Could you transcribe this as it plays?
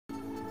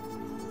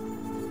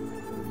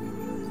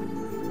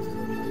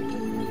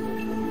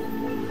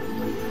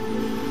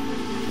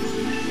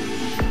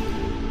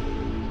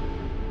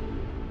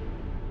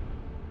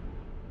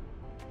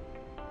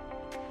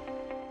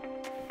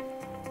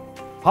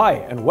Hi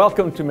and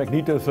welcome to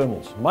Magneto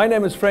Thermals. My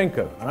name is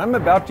Franco and I'm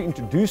about to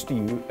introduce to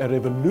you a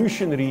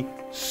revolutionary,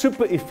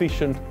 super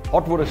efficient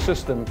hot water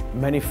system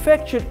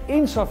manufactured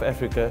in South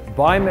Africa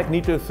by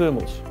Magneto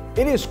Thermals.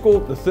 It is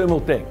called the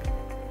thermal tank.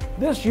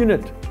 This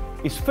unit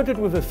is fitted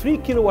with a 3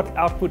 kilowatt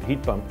output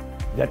heat pump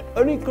that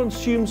only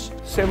consumes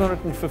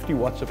 750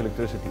 watts of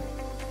electricity.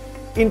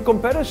 In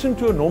comparison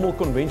to a normal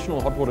conventional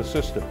hot water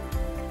system,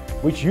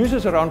 which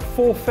uses around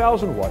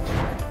 4,000 watts,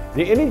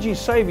 the energy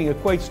saving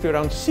equates to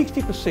around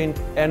 60%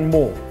 and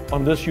more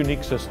on this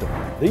unique system.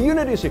 The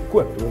unit is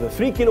equipped with a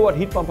 3 kilowatt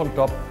heat pump on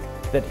top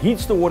that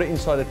heats the water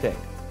inside the tank.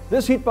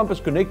 This heat pump is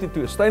connected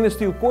to a stainless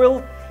steel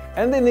coil,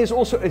 and then there's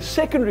also a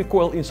secondary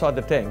coil inside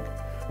the tank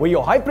where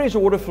your high pressure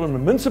water from the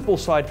municipal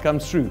side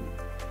comes through.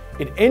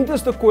 It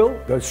enters the coil,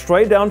 goes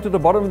straight down to the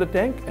bottom of the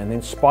tank, and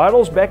then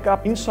spirals back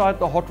up inside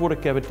the hot water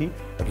cavity,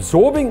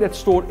 absorbing that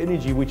stored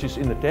energy which is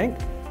in the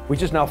tank,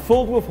 which is now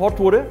filled with hot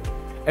water.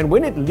 And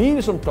when it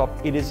leaves on top,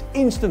 it is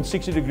instant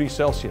 60 degrees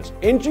Celsius,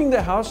 entering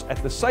the house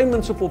at the same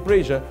municipal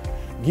pressure,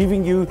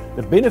 giving you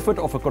the benefit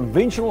of a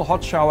conventional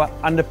hot shower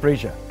under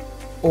pressure.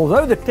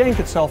 Although the tank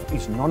itself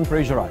is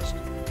non-pressurized,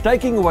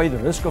 taking away the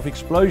risk of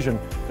explosion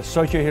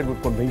associated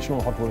with conventional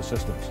hot water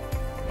systems.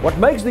 What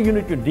makes the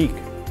unit unique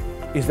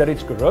is that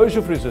it's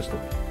corrosion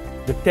resistant.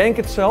 The tank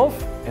itself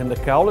and the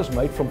cowl is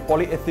made from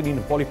polyethylene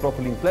and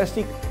polypropylene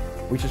plastic,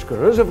 which is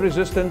corrosion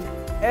resistant,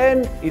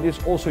 and it is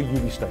also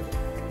UV stable.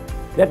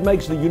 That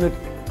makes the unit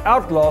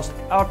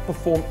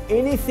outperform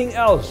anything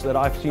else that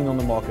I've seen on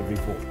the market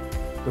before.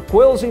 The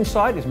coils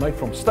inside is made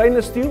from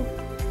stainless steel.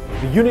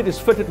 The unit is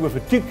fitted with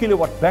a 2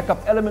 kilowatt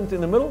backup element in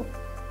the middle,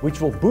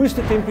 which will boost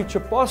the temperature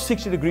past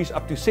 60 degrees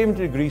up to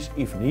 70 degrees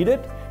if needed.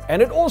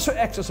 And it also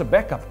acts as a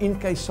backup in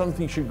case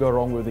something should go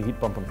wrong with the heat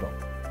pump on top.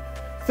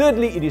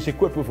 Thirdly, it is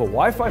equipped with a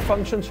Wi-Fi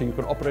function, so you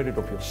can operate it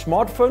off your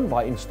smartphone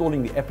by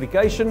installing the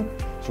application.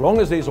 As long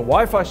as there's a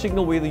Wi-Fi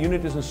signal where the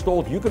unit is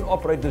installed, you can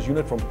operate this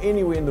unit from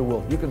anywhere in the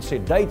world. You can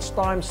set dates,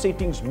 times,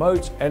 settings,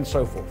 modes, and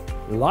so forth.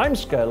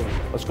 Limescale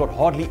has got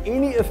hardly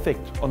any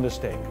effect on this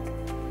tank.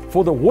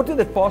 For the water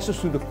that passes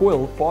through the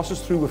coil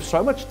passes through with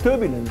so much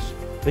turbulence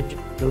that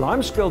the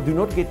limescale do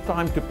not get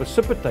time to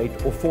precipitate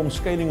or form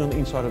scaling on the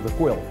inside of the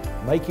coil,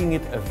 making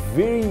it a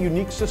very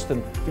unique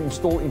system to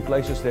install in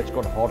places that's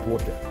got hard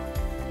water.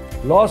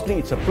 Lastly,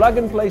 it's a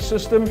plug-and-play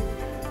system.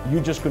 You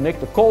just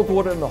connect the cold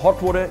water and the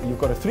hot water. You've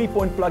got a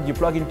 3-point plug. You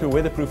plug into a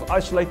weatherproof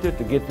isolator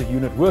to get the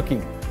unit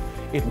working.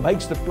 It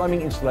makes the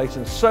plumbing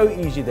installation so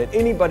easy that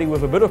anybody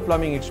with a bit of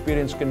plumbing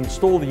experience can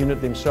install the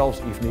unit themselves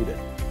if needed.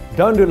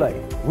 Don't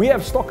delay. We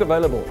have stock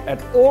available at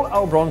all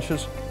our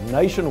branches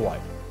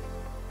nationwide.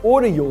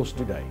 Order yours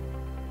today.